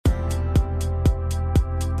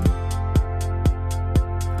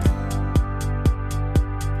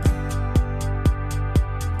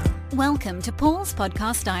Welcome to Paul's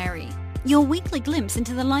Podcast Diary, your weekly glimpse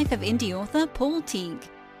into the life of indie author Paul Teague.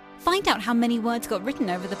 Find out how many words got written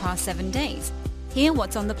over the past 7 days, hear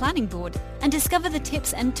what's on the planning board, and discover the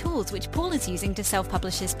tips and tools which Paul is using to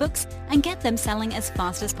self-publish his books and get them selling as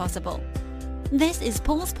fast as possible. This is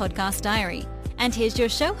Paul's Podcast Diary, and here's your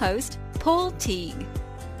show host, Paul Teague.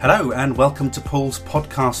 Hello and welcome to Paul's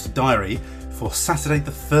Podcast Diary for Saturday the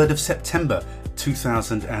 3rd of September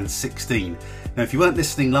 2016. Now, if you weren't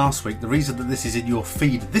listening last week, the reason that this is in your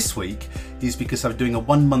feed this week is because I'm doing a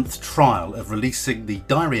 1-month trial of releasing the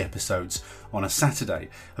diary episodes on a Saturday.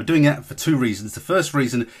 I'm doing that for two reasons. The first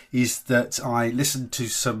reason is that I listened to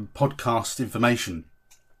some podcast information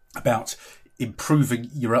about improving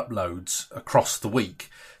your uploads across the week.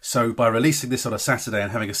 So by releasing this on a Saturday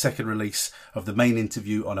and having a second release of the main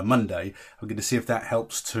interview on a Monday, I'm going to see if that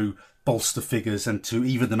helps to bolster figures and to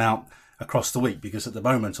even them out across the week, because at the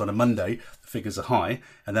moment on a Monday the figures are high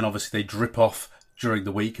and then obviously they drip off during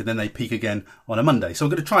the week and then they peak again on a Monday. So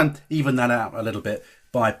I'm going to try and even that out a little bit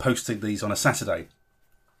by posting these on a Saturday.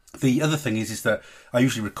 The other thing is that I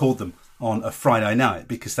usually record them on a Friday night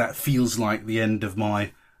because that feels like the end of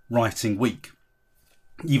my writing week.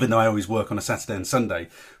 Even though I always work on a Saturday and Sunday,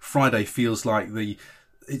 Friday feels like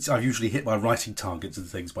I've usually hit my writing targets and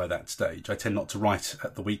things by that stage. I tend not to write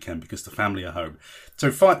at the weekend because the family are home.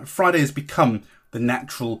 So Friday has become the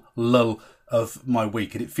natural lull of my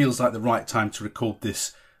week, and it feels like the right time to record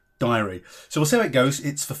this diary. So we'll see how it goes.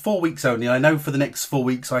 It's for 4 weeks only. I know for the next 4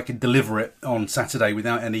 weeks I can deliver it on Saturday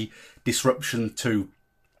without any disruption to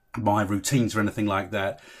my routines or anything like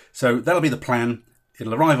that. So that'll be the plan.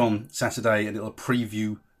 It'll arrive on Saturday and it'll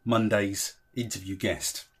preview Monday's interview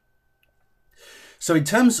guest. So in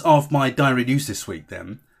terms of my diary news this week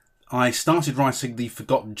then, I started writing The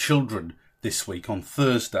Forgotten Children this week on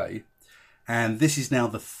Thursday, and this is now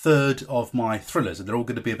the third of my thrillers, and they're all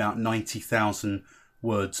going to be about 90,000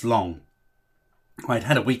 words long. I'd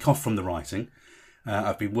had a week off from the writing.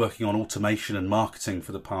 I've been working on automation and marketing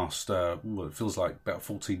for the past, it feels like about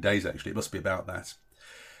 14 days actually, it must be about that.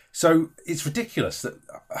 So it's ridiculous that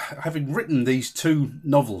having written these two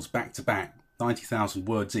novels back to back, 90,000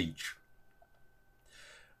 words each,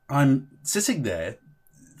 I'm sitting there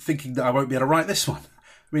thinking that I won't be able to write this one.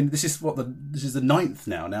 I mean, this is the 9th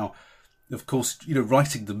now. Now, of course,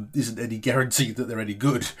 writing them isn't any guarantee that they're any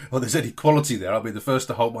good or there's any quality there. I'll be the first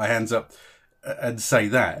to hold my hands up and say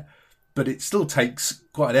that. But it still takes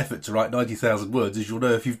quite an effort to write 90,000 words, as you'll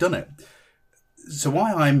know if you've done it. So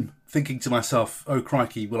why I'm thinking to myself, oh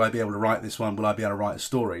crikey, will I be able to write this one? Will I be able to write a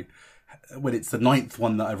story? When it's the 9th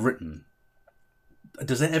one that I've written.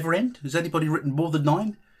 Does it ever end? Has anybody written more than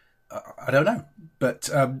 9? I don't know. But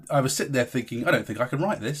I was sitting there thinking, I don't think I can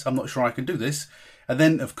write this. I'm not sure I can do this. And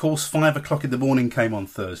then, of course, 5 o'clock in the morning came on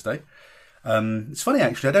Thursday. It's funny,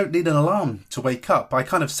 actually. I don't need an alarm to wake up. I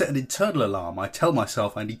kind of set an internal alarm. I tell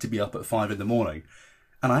myself I need to be up at 5 in the morning.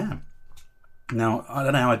 And I am. Now, I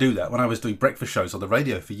don't know how I do that. When I was doing breakfast shows on the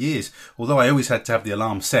radio for years, although I always had to have the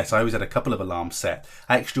alarm set, I always had a couple of alarms set.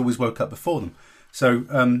 I actually always woke up before them. So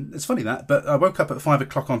it's funny that. But I woke up at 5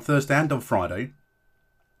 o'clock on Thursday and on Friday.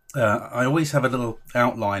 I always have a little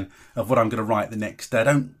outline of what I'm going to write the next day. I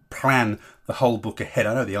don't plan the whole book ahead.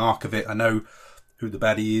 I know the arc of it. I know who the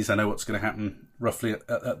baddie is. I know what's going to happen roughly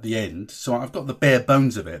at the end. So I've got the bare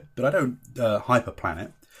bones of it, but I don't hyper plan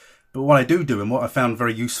it. But what I do and what I found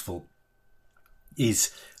very useful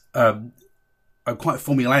is I'm quite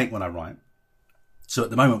formulaic when I write. So at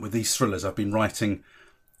the moment with these thrillers, I've been writing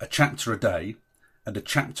a chapter a day, and a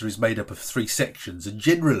chapter is made up of 3 sections, and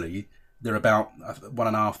generally they're about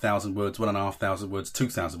 1,500 words, 1,500 words,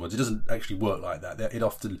 2,000 words. It doesn't actually work like that.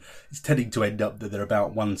 It's tending to end up that they're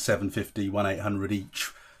about 1,750, 1,800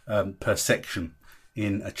 each per section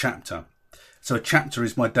in a chapter. So a chapter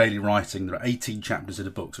is my daily writing. There are 18 chapters in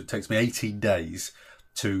a book, so it takes me 18 days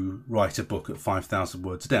to write a book at 5,000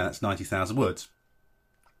 words a day. That's 90,000 words.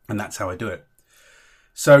 And that's how I do it.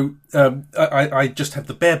 So I just have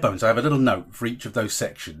the bare bones. I have a little note for each of those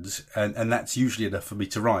sections, and that's usually enough for me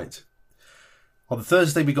to write. On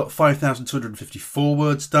Thursday, we got 5,254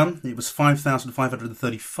 words done. It was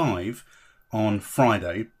 5,535 on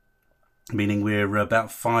Friday, meaning we're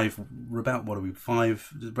about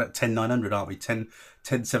 10,900, aren't we?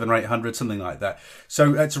 10,700 or 800, something like that.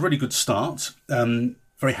 So it's a really good start.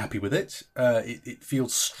 Very happy with it. It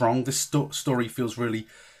feels strong. This story feels really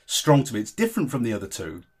strong to me. It's different from the other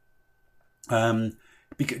two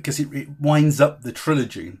because it winds up the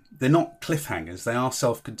trilogy. They're not cliffhangers. They are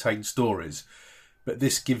self-contained stories. But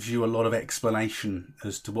this gives you a lot of explanation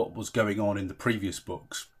as to what was going on in the previous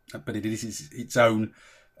books. But it is its own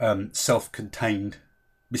self-contained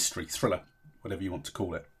mystery thriller, whatever you want to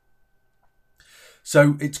call it.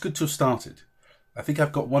 So it's good to have started. I think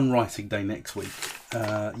I've got one writing day next week.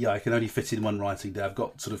 I can only fit in one writing day. I've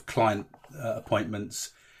got sort of client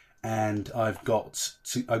appointments, and I'm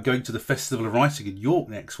going to the Festival of Writing in York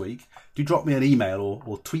next week. Do drop me an email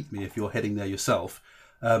or tweet me if you're heading there yourself.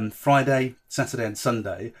 Friday, Saturday and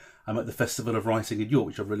Sunday, I'm at the Festival of Writing in York,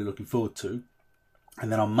 which I'm really looking forward to.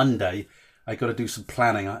 And then on Monday, I got to do some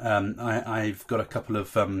planning. I've got a couple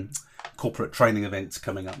of corporate training events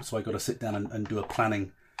coming up, so I got to sit down and do a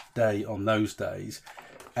planning day on those days.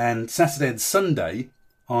 And Saturday and Sunday,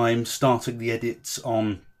 I'm starting the edits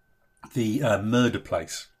on the Murder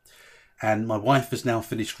Place. And my wife has now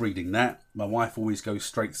finished reading that. My wife always goes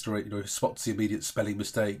straight through it, spots the immediate spelling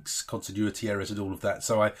mistakes, continuity errors and all of that.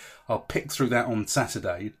 So I'll pick through that on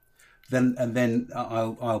Saturday. Then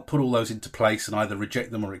I'll put all those into place and either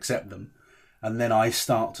reject them or accept them. And then I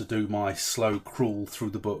start to do my slow crawl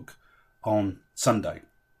through the book on Sunday.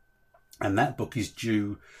 And that book is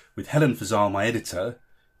due with Helen Fazal, my editor,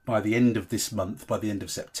 by the end of this month, by the end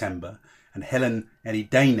of September. And Helen, any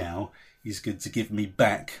day now, is going to give me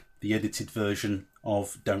back the edited version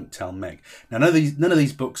of Don't Tell Meg. Now, none of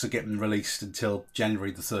these books are getting released until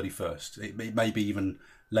January the 31st. It may be even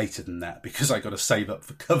later than that, because I got to save up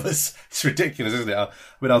for covers. It's ridiculous, isn't it?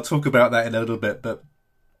 I'll talk about that in a little bit, but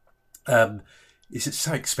it's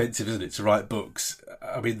so expensive, isn't it, to write books?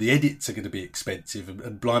 I mean, the edits are going to be expensive,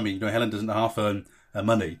 and blimey, Helen doesn't half earn her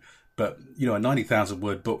money, but a 90,000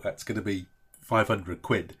 word book, that's going to be 500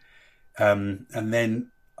 quid. And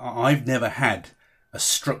then I've never had a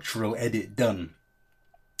structural edit done,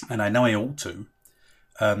 and I know I ought to.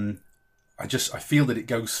 I feel that it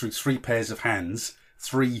goes through three pairs of hands,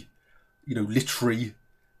 three literary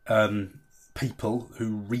people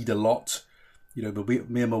who read a lot.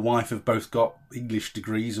 Me and my wife have both got English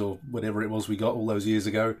degrees or whatever it was we got all those years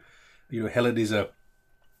ago. Helen is a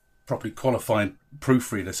properly qualified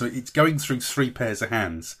proofreader, so it's going through three pairs of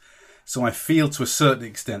hands. So I feel to a certain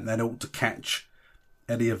extent that ought to catch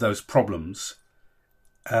any of those problems.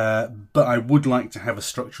 But I would like to have a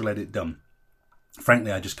structural edit done.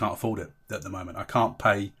 Frankly, I just can't afford it at the moment. I can't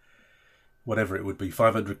pay whatever it would be,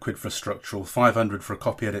 500 quid for a structural, 500 for a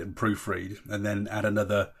copy edit and proofread, and then add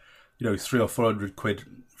another, 300 or 400 quid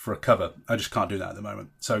for a cover. I just can't do that at the moment.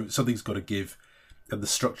 So something's got to give, and the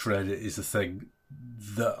structural edit is the thing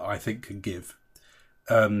that I think can give.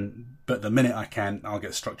 But the minute I can, I'll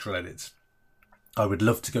get structural edits. I would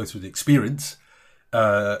love to go through the experience,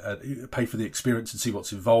 pay for the experience and see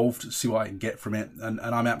what's involved, see what I can get from it. And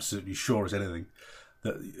I'm absolutely sure as anything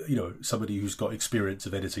that, somebody who's got experience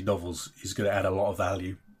of editing novels is going to add a lot of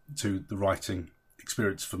value to the writing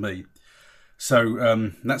experience for me. So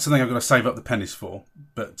that's something I've got to save up the pennies for.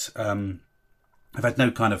 But I've had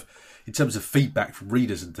no kind of, in terms of feedback from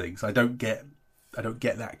readers and things, I don't get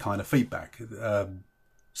that kind of feedback.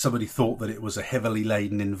 Somebody thought that it was a heavily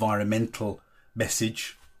laden environmental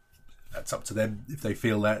message. That's up to them if they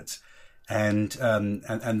feel that. And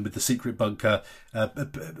with The Secret Bunker,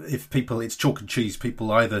 if people, it's chalk and cheese.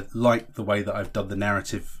 People either like the way that I've done the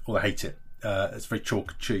narrative or they hate it. It's very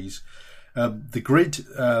chalk and cheese. The Grid,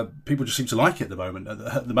 people just seem to like it at the moment.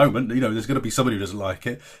 At the moment, there's going to be somebody who doesn't like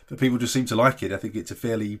it, but people just seem to like it. I think it's a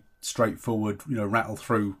fairly straightforward, rattle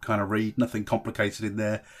through kind of read. Nothing complicated in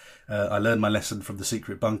there. I learned my lesson from The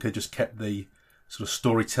Secret Bunker. Just kept the sort of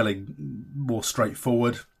storytelling more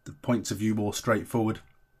straightforward, the points of view more straightforward,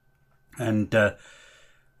 and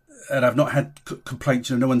I've not had complaints.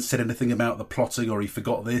 No one said anything about the plotting or he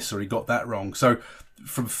forgot this or he got that wrong. So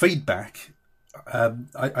from feedback,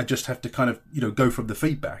 I just have to kind of go from the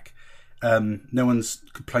feedback. No one's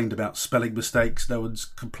complained about spelling mistakes. No one's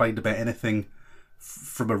complained about anything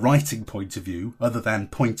from a writing point of view, other than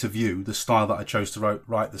point of view, the style that I chose to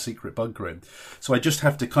write The Secret Bunker in. So I just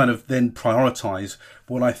have to kind of then prioritise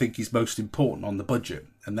what I think is most important on the budget,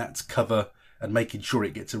 and that's cover and making sure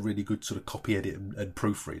it gets a really good sort of copy edit and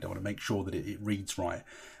proofread. I want to make sure that it reads right.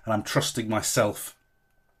 And I'm trusting myself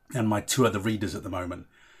and my two other readers at the moment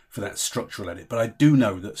for that structural edit. But I do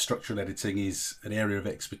know that structural editing is an area of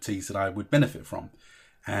expertise that I would benefit from,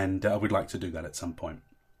 and I would like to do that at some point.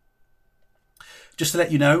 Just to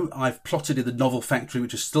let you know, I've plotted in the Novel Factory,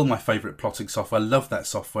 which is still my favourite plotting software. I love that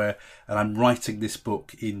software, and I'm writing this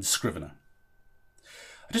book in Scrivener.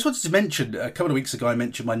 I just wanted to mention, a couple of weeks ago I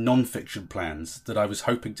mentioned my non-fiction plans, that I was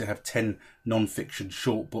hoping to have 10 non-fiction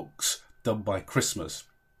short books done by Christmas.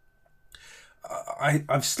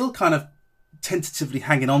 I'm still kind of tentatively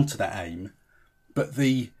hanging on to that aim, but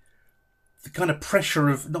the kind of pressure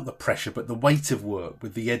of, not the pressure, but the weight of work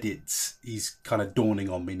with the edits is kind of dawning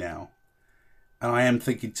on me now. And I am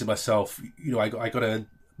thinking to myself, I got to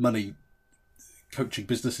money coaching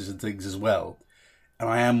businesses and things as well. and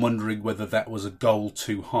I am wondering whether that was a goal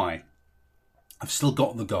too high. I've still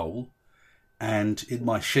got the goal, and in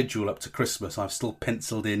my schedule up to Christmas, I've still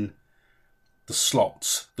penciled in the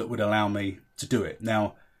slots that would allow me to do it.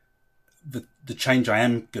 Now, the change I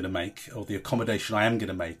am going to make, or the accommodation I am going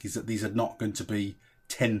to make, is that these are not going to be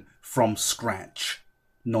 10 from scratch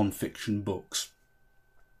non-fiction books.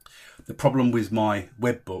 The problem with my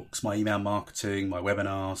web books, my email marketing, my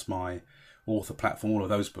webinars, my author platform, all of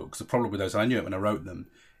those books, the problem with those, I knew it when I wrote them,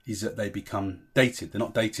 is that they become dated. They're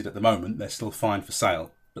not dated at the moment, they're still fine for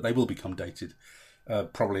sale, but they will become dated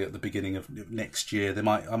probably at the beginning of next year.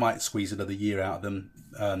 I might squeeze another year out of them,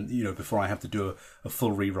 before I have to do a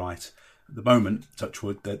full rewrite. At the moment, touch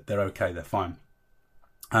wood, they're okay, they're fine.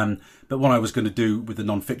 But what I was going to do with the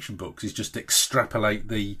non-fiction books is just extrapolate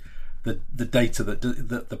the data,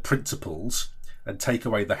 the principles, and take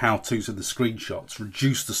away the how-tos and the screenshots,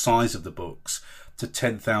 reduce the size of the books to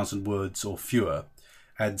 10,000 words or fewer,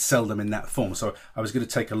 and sell them in that form. So I was going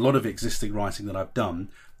to take a lot of existing writing that I've done,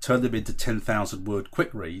 turn them into 10,000 word quick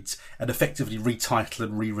reads, and effectively retitle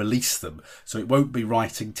and re-release them. So it won't be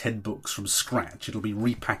writing 10 books from scratch. It'll be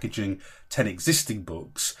repackaging 10 existing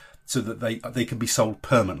books so that they can be sold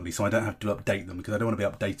permanently, so I don't have to update them, because I don't want to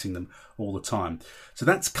be updating them all the time. So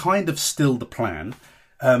that's kind of still the plan.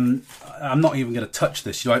 I'm not even going to touch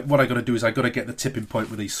this. What I got to do is I got to get the tipping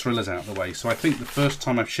point with these thrillers out of the way. So I think the first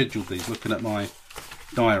time I've scheduled these, looking at my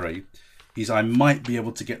diary, is I might be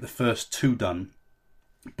able to get the first 2 done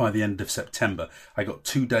by the end of September. I got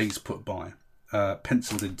 2 days put by,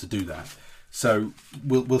 penciled in to do that. So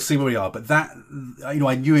we'll see where we are. But that,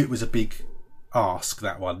 I knew it was a big ask,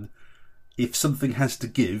 that one. If something has to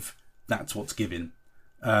give, that's what's giving.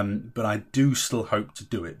 But I do still hope to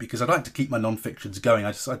do it, because I'd like to keep my non-fictions going.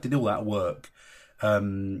 I did all that work.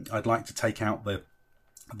 I'd like to take out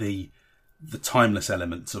the timeless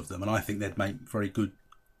elements of them, and I think they'd make very good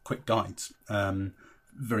quick guides,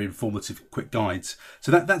 very informative quick guides.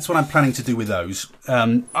 So that's what I'm planning to do with those.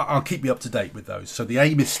 I'll keep you up to date with those. So the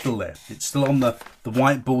aim is still there. It's still on the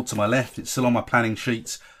whiteboard to my left. It's still on my planning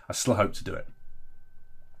sheets. I still hope to do it.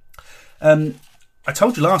 I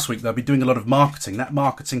told you last week that I'd be doing a lot of marketing. That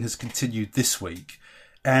marketing has continued this week.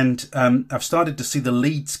 And I've started to see the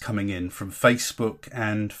leads coming in from Facebook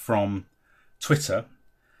and from Twitter.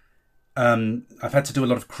 I've had to do a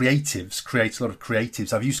lot of create a lot of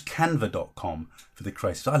creatives. I've used canva.com for the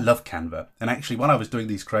creatives. I love Canva. And actually, when I was doing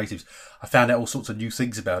these creatives, I found out all sorts of new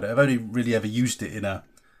things about it. I've only really ever used it in a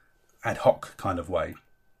ad hoc kind of way.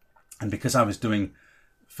 And because I was doing,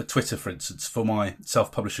 for Twitter, for instance, for my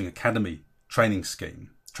Self-Publishing Academy training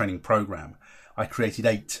program, I created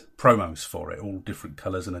 8 promos for it, all different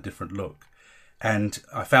colours and a different look. And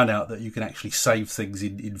I found out that you can actually save things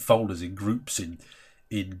in folders, in groups,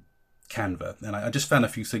 in Canva. And I just found a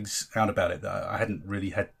few things out about it that I hadn't really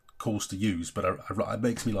had cause to use, but it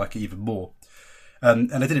makes me like it even more.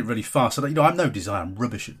 And I did it really fast. So, I'm no designer, I'm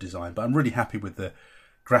rubbish at design, but I'm really happy with the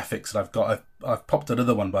graphics that I've got. I've popped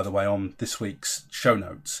another one, by the way, on this week's show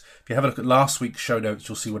notes. If you have a look at last week's show notes,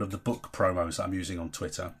 you'll see one of the book promos that I'm using on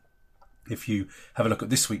Twitter. If you have a look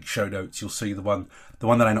at this week's show notes, you'll see the one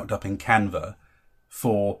that I knocked up in Canva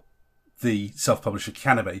for the Self-Published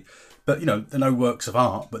Academy. But, they're no works of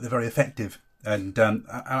art, but they're very effective. And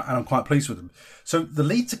I'm quite pleased with them. So the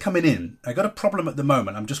leads are coming in. I got a problem at the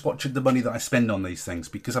moment. I'm just watching the money that I spend on these things,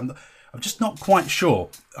 because I'm just not quite sure.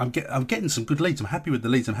 I'm getting some good leads. I'm happy with the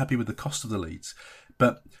leads. I'm happy with the cost of the leads.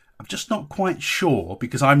 But I'm just not quite sure,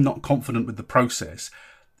 because I'm not confident with the process,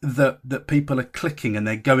 that people are clicking and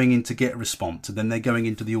they're going in to get a response, and then they're going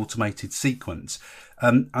into the automated sequence.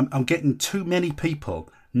 I'm getting too many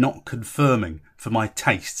people not confirming for my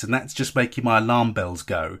tastes, and that's just making my alarm bells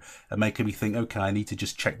go and making me think, okay, I need to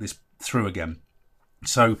just check this through again.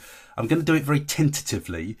 So I'm going to do it very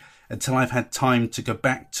tentatively until I've had time to go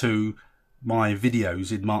back to my videos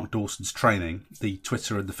in Mark Dawson's training, the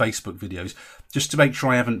Twitter and the Facebook videos, just to make sure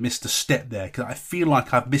I haven't missed a step there, because I feel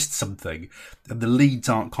like I've missed something and the leads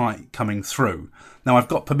aren't quite coming through. Now, I've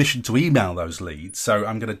got permission to email those leads, so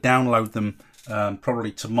I'm going to download them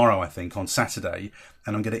probably tomorrow, I think, on Saturday,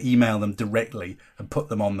 and I'm going to email them directly and put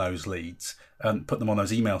them on those leads, put them on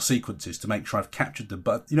those email sequences to make sure I've captured them.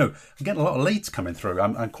 But, I'm getting a lot of leads coming through.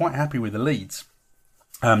 I'm quite happy with the leads.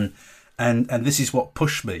 And this is what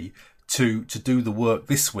pushed me to do the work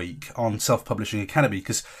this week on Self-Publishing Academy,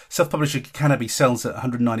 because Self-Publishing Academy sells at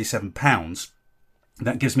 £197.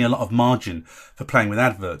 That gives me a lot of margin for playing with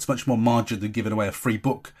adverts, much more margin than giving away a free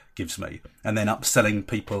book gives me, and then upselling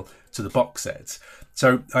people to the box sets.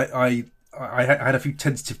 So I had a few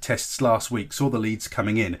tentative tests last week, saw the leads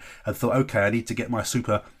coming in, and thought, okay, I need to get my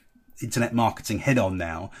super internet marketing head on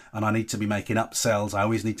now, and I need to be making upsells. I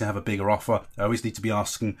always need to have a bigger offer. I always need to be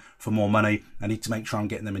asking for more money. I need to make sure I'm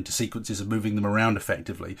getting them into sequences and moving them around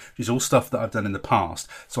effectively, which is all stuff that I've done in the past.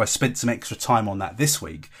 So I spent some extra time on that this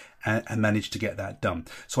week and managed to get that done.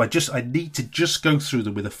 So I need to just go through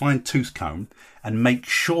them with a fine tooth comb and make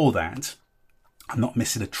sure that I'm not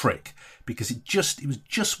missing a trick, because it was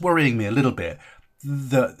just worrying me a little bit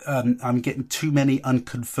that I'm getting too many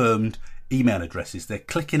unconfirmed email addresses. They're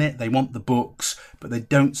clicking it, they want the books, but they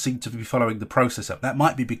don't seem to be following the process up. That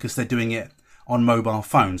might be because they're doing it on mobile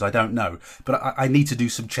phones, I don't know. But I need to do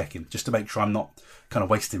some checking just to make sure I'm not kind of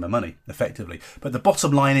wasting my money effectively. But the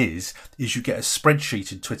bottom line is you get a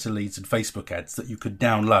spreadsheet in Twitter leads and Facebook ads that you could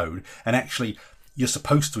download, and actually you're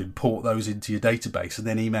supposed to import those into your database and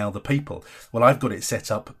then email the people. Well, I've got it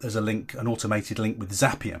set up as a link, an automated link with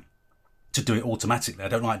Zapier, to do it automatically. I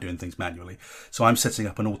don't like doing things manually. So I'm setting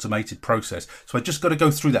up an automated process. So I just got to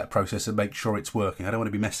go through that process and make sure it's working. I don't want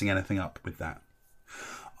to be messing anything up with that.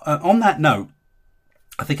 On that note,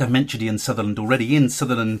 I think I've mentioned Ian Sutherland already. Ian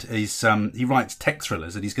Sutherland is he writes tech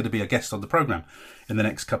thrillers, and he's going to be a guest on the programme in the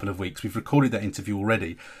next couple of weeks. We've recorded that interview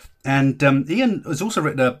already. And Ian has also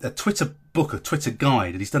written a Twitter book, a Twitter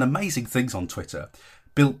guide, and he's done amazing things on Twitter,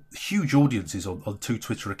 built huge audiences on 2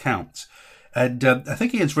 Twitter accounts. And I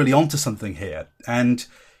think Ian's really onto something here. And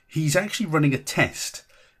he's actually running a test.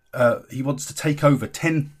 He wants to take over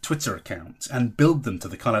 10 Twitter accounts and build them to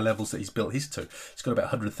the kind of levels that he's built his to. He's got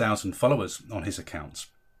about 100,000 followers on his accounts.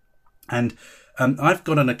 And I've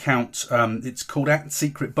got an account, it's called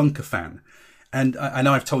 @SecretBunkerFan. And I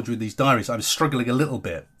know I've told you in these diaries, I was struggling a little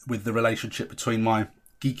bit with the relationship between my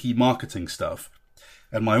geeky marketing stuff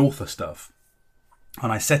and my author stuff.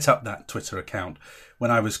 And I set up that Twitter account when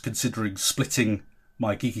I was considering splitting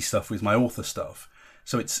my geeky stuff with my author stuff.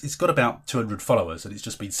 So it's got about 200 followers, and it's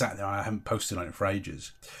just been sat there. I haven't posted on it for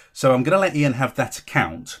ages. So I'm going to let Ian have that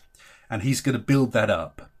account, and he's going to build that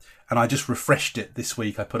up. And I just refreshed it this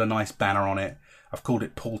week. I put a nice banner on it. I've called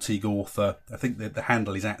it Paul Teague Author. I think the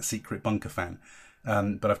handle is @SecretBunkerFan.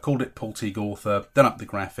 But I've called it Paul Teague Author, done up the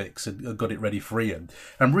graphics, and got it ready for Ian.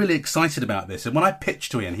 I'm really excited about this. And when I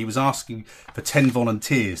pitched to Ian, he was asking for 10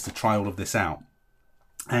 volunteers to try all of this out.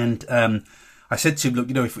 And I said to him, look,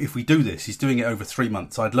 if we do this, he's doing it over 3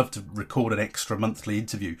 months. I'd love to record an extra monthly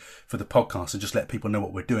interview for the podcast and just let people know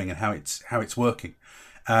what we're doing and how it's working.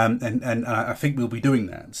 And I think we'll be doing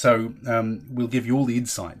that. So we'll give you all the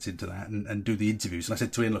insights into that and do the interviews. And I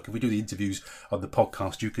said to Ian, look, if we do the interviews on the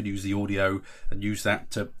podcast, you can use the audio and use that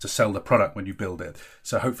to sell the product when you build it.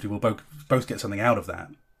 So hopefully we'll both get something out of that.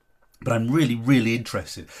 But I'm really, really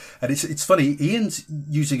interested. And it's funny, Ian's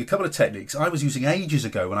using a couple of techniques I was using ages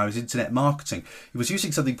ago when I was internet marketing. He was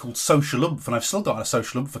using something called Social Oomph, and I've still got a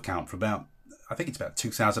Social Oomph account for about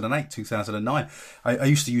 2008, 2009. I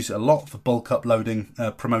used to use it a lot for bulk uploading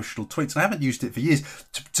promotional tweets. And I haven't used it for years.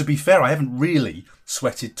 To be fair, I haven't really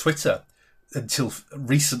sweated Twitter until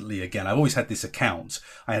recently again. I've always had this account.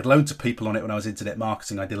 I had loads of people on it when I was internet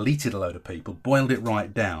marketing. I deleted a load of people, boiled it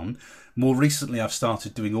right down. More recently, I've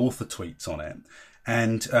started doing author tweets on it.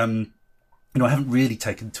 And, I haven't really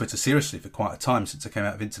taken Twitter seriously for quite a time since I came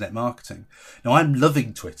out of internet marketing. Now, I'm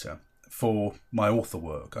loving Twitter for my author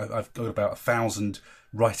work. I've got about 1,000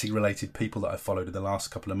 writing related people that I've followed in the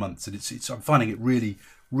last couple of months. And I'm finding it really,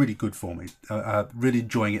 really good for me. Really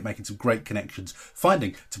enjoying it, making some great connections.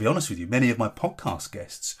 Finding, to be honest with you, many of my podcast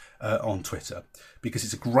guests on Twitter, because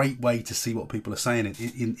it's a great way to see what people are saying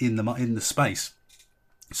in the space.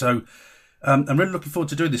 So I'm really looking forward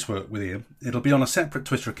to doing this work with Ian. It'll be on a separate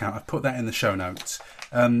Twitter account. I've put that in the show notes.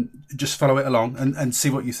 Just follow it along and see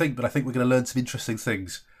what you think. But I think we're going to learn some interesting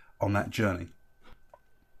things on that journey.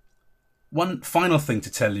 One final thing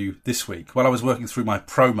to tell you this week. While I was working through my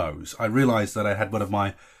promos, I realised that I had one of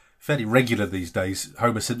my fairly regular these days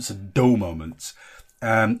Homer Simpson dull moments.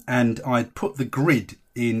 And I'd put the grid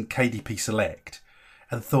in KDP Select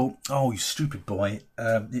and thought, oh, you stupid boy.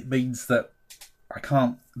 It means that I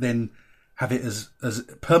can't then have it as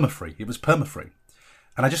perma-free. It was perma-free.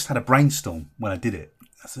 And I just had a brainstorm when I did it.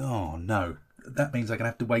 I said, oh no, that means I'm going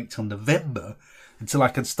to have to wait till November until I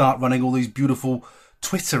can start running all these beautiful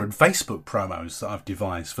Twitter and Facebook promos that I've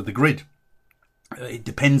devised for the grid. It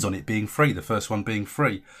depends on it being free, the first one being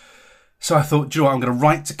free. So I thought, do you know what, I'm going to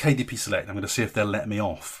write to KDP Select. I'm going to see if they'll let me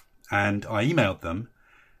off. And I emailed them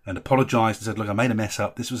and apologised and said, look, I made a mess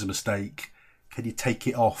up. This was a mistake. Can you take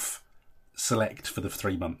it off Select for the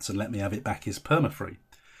 3 months and let me have it back as perma-free?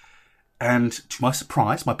 And to my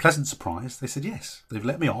surprise, my pleasant surprise, they said yes. They've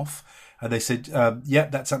let me off. And they said, yeah,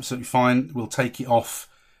 that's absolutely fine. We'll take it off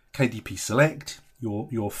KDP Select.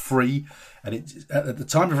 You're free. And at the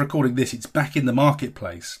time of recording this, it's back in the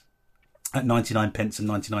marketplace. at 99 pence and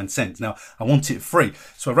 99 cents. Now, I want it free.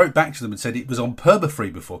 So I wrote back to them and said it was on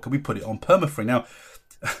perma-free before. Can we put it on perma-free? Now,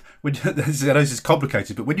 I know this is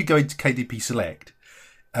complicated, but when you go into KDP Select,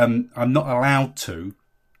 I'm not allowed to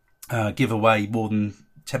give away more than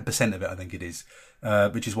 10% of it, I think it is,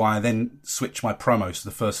 which is why I then switch my promos to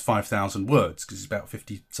the first 5,000 words, because it's about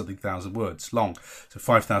 50-something thousand words long. So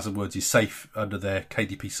 5,000 words is safe under their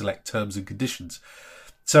KDP Select terms and conditions.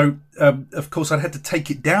 So, of course, I had to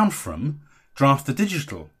take it down from Draft the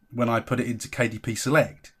Digital when I put it into KDP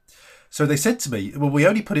Select. So they said to me, well, we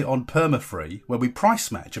only put it on perma-free when we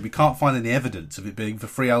price match and we can't find any evidence of it being for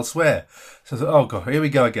free elsewhere. So I thought, oh, God, here we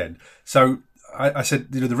go again. So I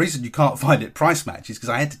said, the reason you can't find it price match is because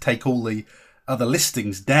I had to take all the other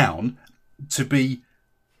listings down to be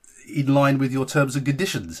in line with your terms and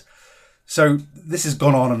conditions. So this has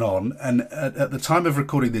gone on. And at the time of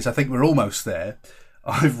recording this, I think we're almost there.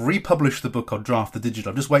 I've republished the book on Draft the Digital.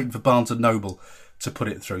 I'm just waiting for Barnes & Noble to put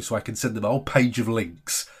it through so I can send them a whole page of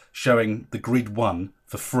links showing the Grid 1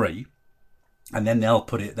 for free. And then they'll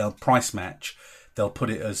price match. They'll put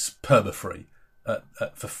it as perma-free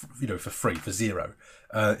for free, for zero,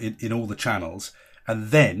 in all the channels. And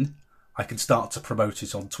then I can start to promote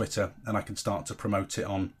it on Twitter and I can start to promote it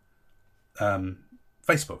on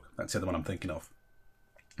Facebook. That's the other one I'm thinking of.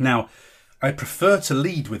 Now, I prefer to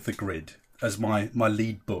lead with the Grid as my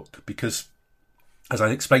lead book because, as I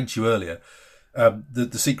explained to you earlier, the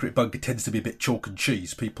Secret Bunker tends to be a bit chalk and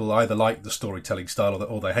cheese. People either like the storytelling style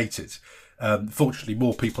or they hate it. Fortunately,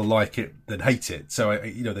 more people like it than hate it. So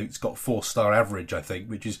it's got 4-star average, I think,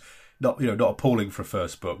 which is not appalling for a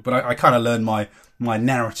first book. But I kind of learned my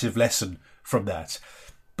narrative lesson from that.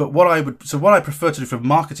 But what I prefer to do from a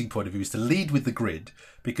marketing point of view is to lead with the Grid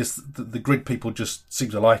because the Grid people just seem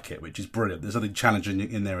to like it, which is brilliant. There's nothing challenging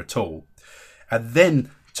in there at all. And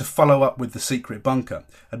then to follow up with the Secret Bunker.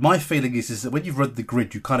 And my feeling is that when you've read the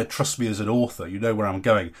Grid, you kind of trust me as an author. You know where I'm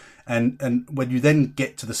going. And when you then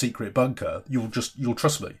get to the Secret Bunker, you'll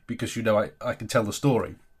trust me because you know I can tell the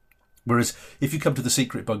story. Whereas if you come to the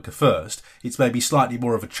Secret Bunker first, it's maybe slightly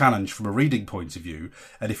more of a challenge from a reading point of view.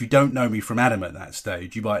 And if you don't know me from Adam at that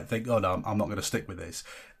stage, you might think, oh no, I'm not going to stick with this.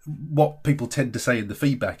 What people tend to say in the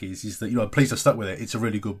feedback is that, I'm pleased I stuck with it. It's a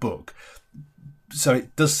really good book. So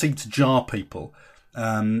it does seem to jar people.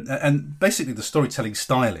 And basically the storytelling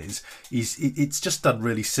style is it's just done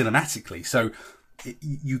really cinematically. So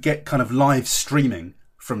you get kind of live streaming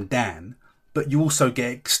from Dan, but you also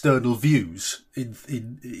get external views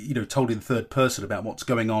in told in third person about what's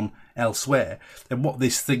going on elsewhere. And what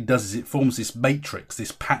this thing does is it forms this matrix,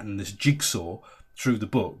 this pattern, this jigsaw through the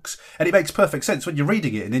books. And it makes perfect sense when you're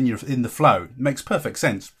reading it and in the flow. It makes perfect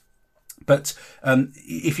sense. But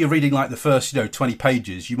if you're reading like the first 20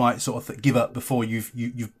 pages, you might sort of give up before you've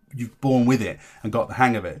borne with it and got the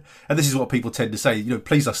hang of it. And this is what people tend to say,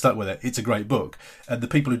 please, I stuck with it. It's a great book. And the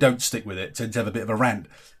people who don't stick with it tend to have a bit of a rant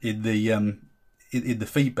in the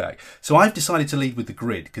feedback. So I've decided to lead with the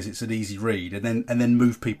Grid because it's an easy read, and then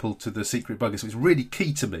move people to the Secret Bunker. So it's really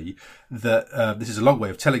key to me that this is a long way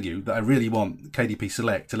of telling you that I really want KDP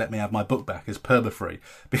Select to let me have my book back as perma-free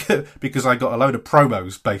because I got a load of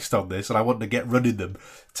promos based on this and I want to get running them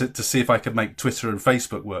to see if I can make Twitter and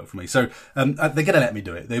Facebook work for me. So they're going to let me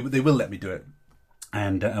do it. They will let me do it,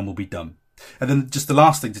 and we'll be done. And then just the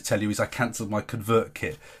last thing to tell you is I cancelled my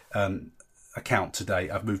ConvertKit account today.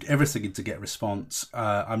 I've moved everything into GetResponse.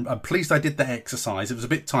 I'm pleased I did that exercise. It was a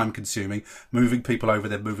bit time consuming, moving people over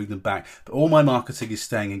there, moving them back, but all my marketing is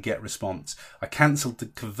staying in GetResponse. I cancelled the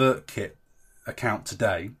ConvertKit account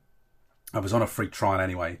today. I was on a free trial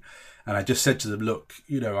anyway, and I just said to them, look,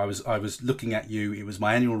 I was looking at you. It was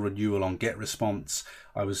my annual renewal on GetResponse.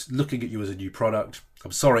 I was looking at you as a new product.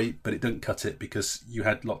 I'm sorry, but it didn't cut it because you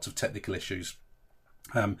had lots of technical issues.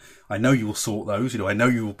 I know you will sort those, I know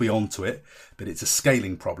you will be onto it, but it's a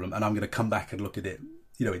scaling problem, and I'm going to come back and look at it,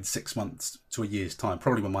 in 6 months to a year's time,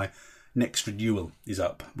 probably when my next renewal is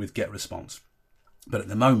up with GetResponse. But at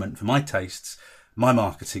the moment, for my tastes, my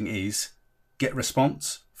marketing is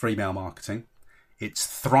GetResponse for email marketing. It's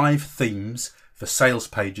Thrive themes for sales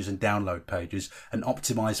pages and download pages, and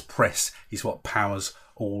Optimize Press is what powers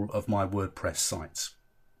all of my WordPress sites.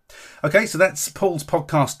 Okay, so that's Paul's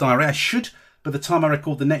podcast diary. I should, by the time I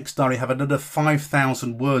record the next diary, have another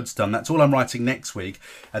 5,000 words done. That's all I'm writing next week.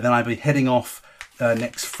 And then I'll be heading off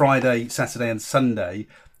next Friday, Saturday and Sunday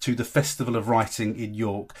to the Festival of Writing in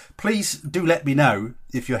York. Please do let me know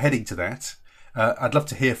if you're heading to that. I'd love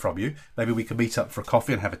to hear from you. Maybe we can meet up for a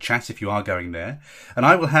coffee and have a chat if you are going there. And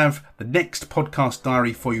I will have the next podcast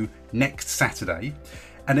diary for you next Saturday.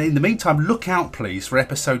 And in the meantime, look out, please, for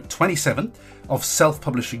episode 27 of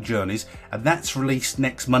Self-Publishing Journeys. And that's released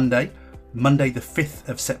next Monday. Monday the 5th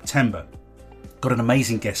of September. Got an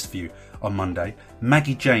amazing guest for you on Monday,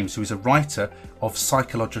 Maggie James, who is a writer of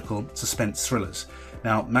psychological suspense thrillers.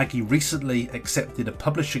 Now, Maggie recently accepted a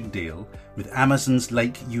publishing deal with Amazon's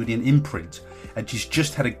Lake Union imprint, and she's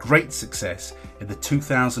just had a great success in the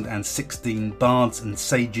 2016 Bards and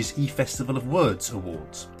Sages eFestival of Words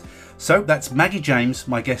Awards. So that's Maggie James,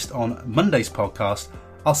 my guest on Monday's podcast.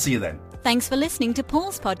 I'll see you then. Thanks for listening to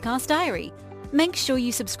Paul's Podcast Diary. Make sure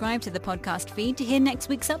you subscribe to the podcast feed to hear next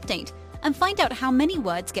week's update and find out how many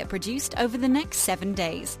words get produced over the next 7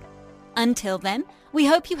 days. Until then, we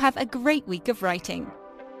hope you have a great week of writing.